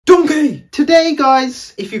Hey! Today,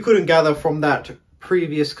 guys, if you couldn't gather from that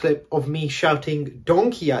previous clip of me shouting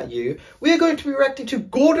donkey at you, we are going to be reacting to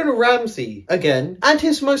Gordon Ramsay again and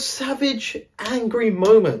his most savage, angry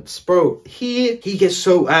moments. Bro, he gets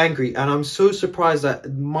so angry, and I'm so surprised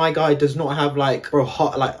that my guy does not have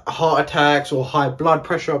heart attacks or high blood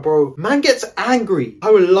pressure, bro. Man gets angry. I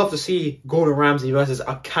would love to see Gordon Ramsay versus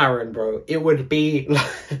a Karen, bro. It would be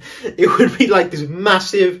like this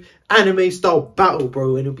massive anime style battle,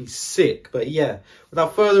 bro, and it'll be sick. But yeah,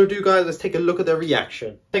 without further ado, guys, let's take a look at their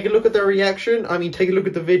reaction. Take a look at their reaction. I mean, take a look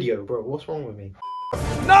at the video, bro. What's wrong with me?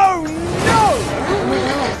 No!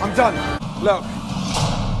 I'm done.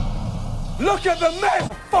 Look at the mess! What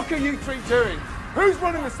the fuck are you three doing? Who's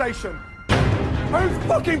running the station? Who's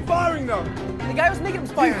fucking firing them? The guy was making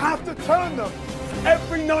them fire. You have to turn them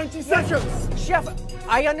every 90 seconds. Chef,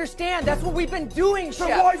 I understand. That's what we've been doing, So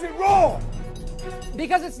Chef. why is it raw?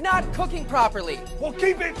 Because it's not cooking properly. Well,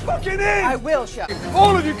 keep it fucking in! I will, Chef.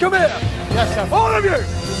 All of you, come here! Yes, Chef. All of you!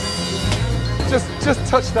 Just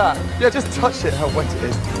touch that. Yeah, just touch it, how wet it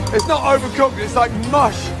is. It's not overcooked, it's like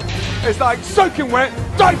mush. It's like soaking wet,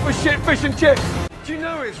 diaper shit, fish and chips. Do you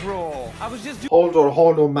know it's raw? I was just... Hold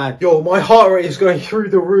on, man. Yo, my heart rate is going through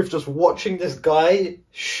the roof just watching this guy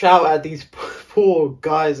shout at these poor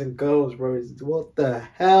guys and girls, bro. What the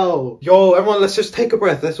hell? Yo, everyone, let's just take a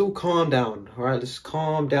breath. Let's all calm down. All right, let's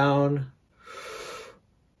calm down.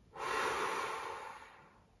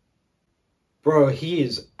 Bro, he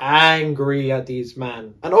is angry at these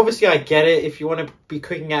man. And obviously I get it if you want to be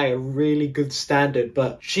cooking at a really good standard,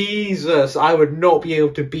 but Jesus, I would not be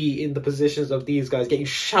able to be in the positions of these guys getting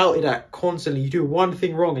shouted at constantly. You do one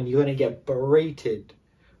thing wrong and you're going to get berated.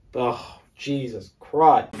 Oh, Jesus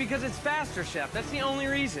Christ. Because it's faster, Chef. That's the only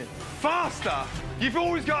reason. Faster? You've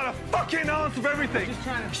always got a fucking answer for everything. Just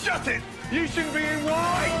trying to... Shut it! You shouldn't be in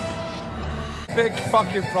wine! Big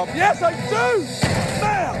fucking problem. Yes, I do!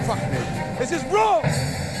 Man, fuck me. This is wrong!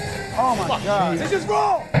 Oh my God. This is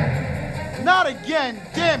wrong! Not again,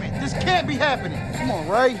 damn it. This can't be happening. Come on,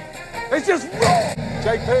 Ray. It's just wrong!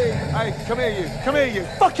 JP, hey, come here, you. Come here, you.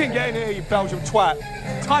 Fucking get in here, you Belgian twat.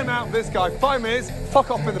 Time out this guy. 5 minutes, fuck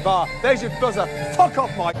off in the bar. There's your buzzer. Fuck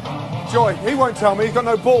off, Mike. Joy, he won't tell me. He's got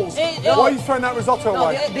no balls. Why are you throwing that risotto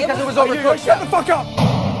away? Because it was Are you- overcooked. Shut the fuck up!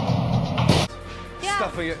 Yeah.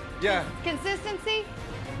 Stuffing it. Yeah. Consistency?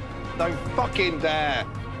 Don't fucking dare.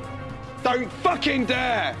 Don't fucking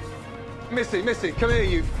dare! Missy, come here,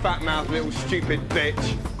 you fat-mouthed little stupid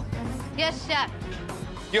bitch. Yes, Chef.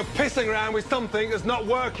 You're pissing around with something that's not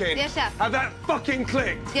working. Yes, Chef. Have that fucking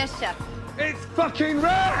clicked? Yes, Chef. It's fucking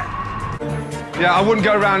rare! Yeah, I wouldn't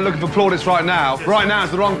go around looking for plaudits right now. Right now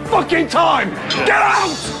is the wrong fucking time! Get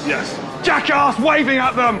out! Yes. Jackass waving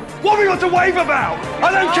at them! What have we got to wave about?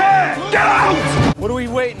 I don't care! Get out! What are we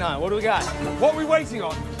waiting on? What do we got? What are we waiting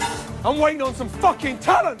on? I'm waiting on some fucking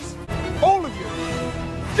talent! All of you!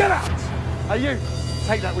 Get out! Hey, you!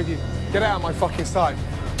 Take that with you. Get out of my fucking sight.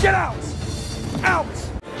 Get out! Out!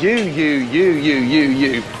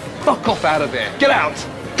 You. Fuck off out of here. Get out!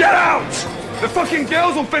 Get out! The fucking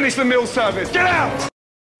girls will finish the meal service. Get out!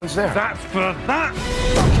 What's there? That's for that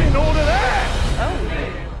fucking order there!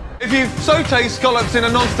 Oh. If you saute scallops in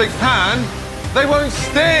a non-stick pan, they won't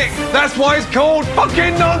stick. That's why it's called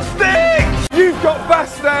fucking non-stick! You've got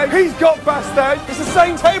Bastard, he's got Bastard. It's the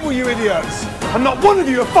same table, you idiots. And not one of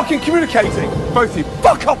you are fucking communicating. Both of you,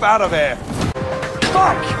 fuck off out of here.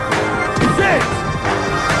 Fuck! Shit!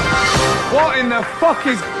 What in the fuck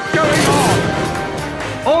is going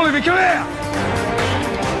on? All of you, come here!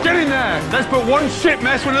 Get in there. Let's put one shit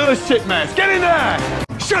mess with another shit mess. Get in there!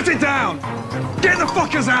 Shut it down! Get the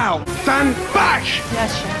fuckers out! Stand back!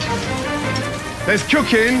 Yes, Chef. There's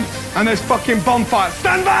cooking and there's fucking bonfire.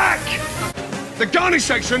 Stand back! The garnish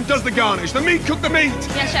section does the garnish. The meat cook the meat.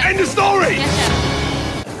 Yes, Chef. End of story.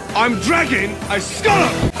 Yes, Chef. I'm dragging a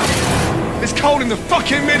scallop. It's cold in the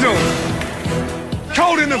fucking middle.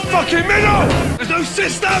 Cold in the fucking middle. There's no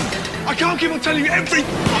system. I can't keep on telling you every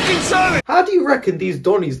fucking service. How do you reckon these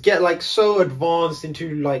Donnies get like so advanced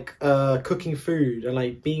into like cooking food and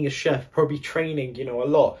like being a chef, probably training, you know, a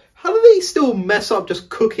lot? How do they still mess up just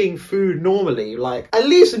cooking food normally? Like, at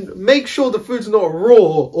least make sure the food's not raw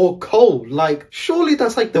or cold. Like, surely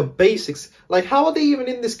that's like the basics. Like, how are they even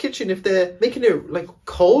in this kitchen if they're making it like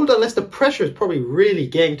cold? Unless the pressure is probably really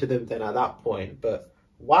getting to them then at that point. But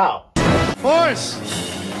wow. Boris!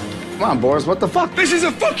 Come on, Boris, what the fuck? This is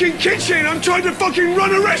a fucking kitchen. I'm trying to fucking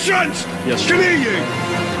run a restaurant. Yes, Come here, you.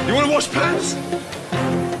 You want to wash pans?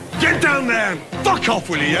 Get down there and fuck off,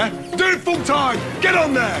 will you, yeah? Do it full time. Get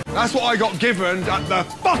on there. That's what I got given at the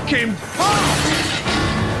fucking park.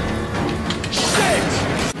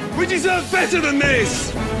 Shit! We deserve better than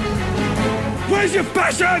this. Where's your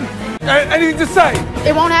passion? Anything to say?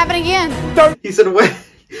 It won't happen again. He said,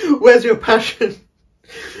 where's your passion?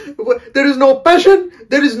 There is no passion.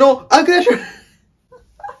 There is no aggression.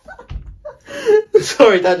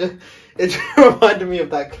 Sorry, that it reminded me of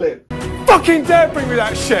that clip. Fucking dare bring me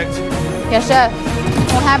that shit. Yes, chef.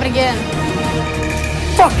 Won't happen again.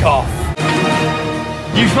 Fuck off.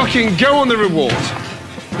 You fucking go on the reward.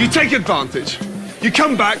 You take advantage. You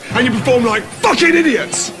come back and you perform like fucking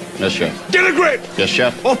idiots. Yes, chef. Get a grip. Yes,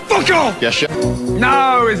 chef. Or fuck off. Yes, chef.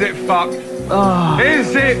 No, is it fuck?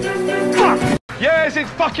 Is it fuck? Yes,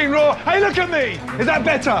 it's fucking raw. Hey, look at me. Is that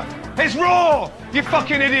better? It's raw. You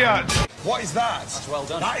fucking idiot. What is that? That's well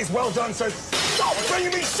done. That is well done. So stop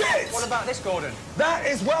bringing me shit. What about this, Gordon? That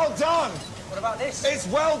is well done. What about this? It's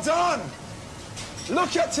well done.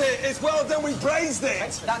 Look at it. It's well done. We braised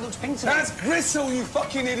it. That looks pink to me. That's gristle, you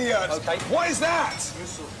fucking idiot. Okay. What is that?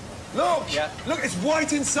 Gristle. Look. Yeah. Look, it's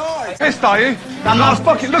white inside. Pissed, are you? I'm not as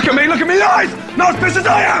fucking. Look at me eyes. Not as pissed as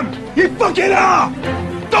I am. You fucking are.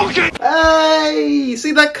 Donkey. Hey,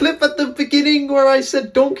 see that clip at the beginning where I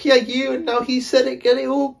said donkey at you, and now he said it. Get it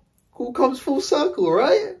all comes full circle,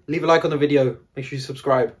 right? Leave a like on the video. Make sure you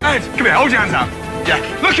subscribe. Ed, come here. Hold your hands up. Yeah.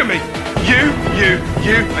 Look at me. You,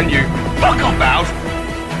 and you. Fuck off, Al.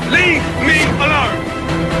 Leave me alone.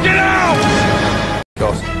 Get out.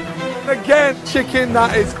 God. Again, chicken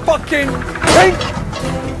that is fucking pink.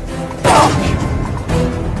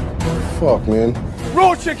 Fuck, man.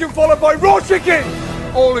 Raw chicken followed by raw chicken.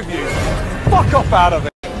 All of you. Fuck off out of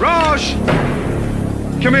it. Raj.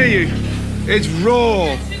 Come here, you. It's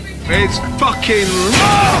raw. It's fucking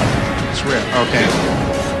raw. It's real. Okay.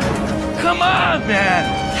 Come on, man.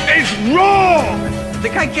 It's raw. The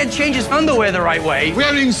guy can't change his underwear the right way. We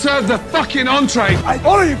haven't even served the fucking entree.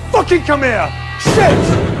 All of you fucking come here.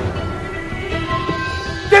 Shit.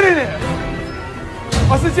 Get in here!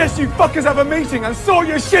 I suggest you fuckers have a meeting and sort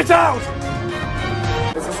your shit out!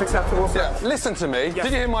 Is this acceptable, sir? Yeah, listen to me. Yes. Did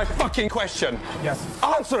you hear my fucking question? Yes.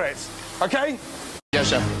 Answer it, okay? Yes,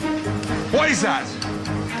 chef. What is that?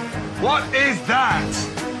 What is that?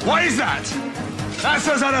 What is that? That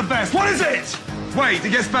says at the best. What is it? Wait,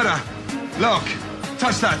 it gets better. Look,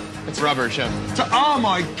 touch that. It's rubber, chef. Oh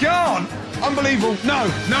my God! Unbelievable. No.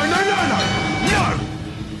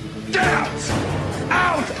 Get out!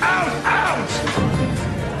 Out!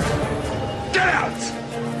 Get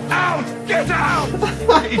out! Get out!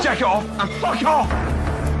 Get your jacket off and fuck off!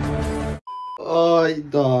 Oh,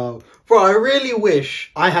 no. Bro, I really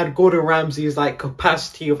wish I had Gordon Ramsay's like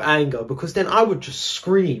capacity of anger, because then I would just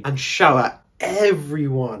scream and shout at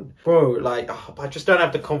everyone. Bro, like, I just don't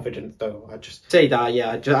have the confidence though. I just say that,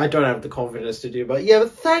 yeah, I don't have the confidence to do. But yeah,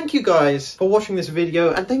 but thank you guys for watching this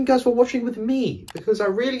video, and thank you guys for watching with me, because I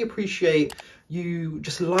really appreciate you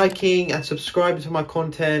just liking and subscribing to my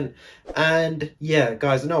content. And yeah,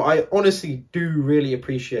 guys, no, I honestly do really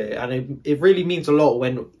appreciate it, and it really means a lot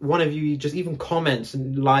when one of you just even comments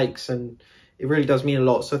and likes, and it really does mean a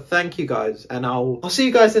lot. So thank you guys, and I'll see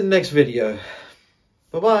you guys in the next video.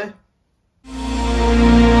 Bye bye.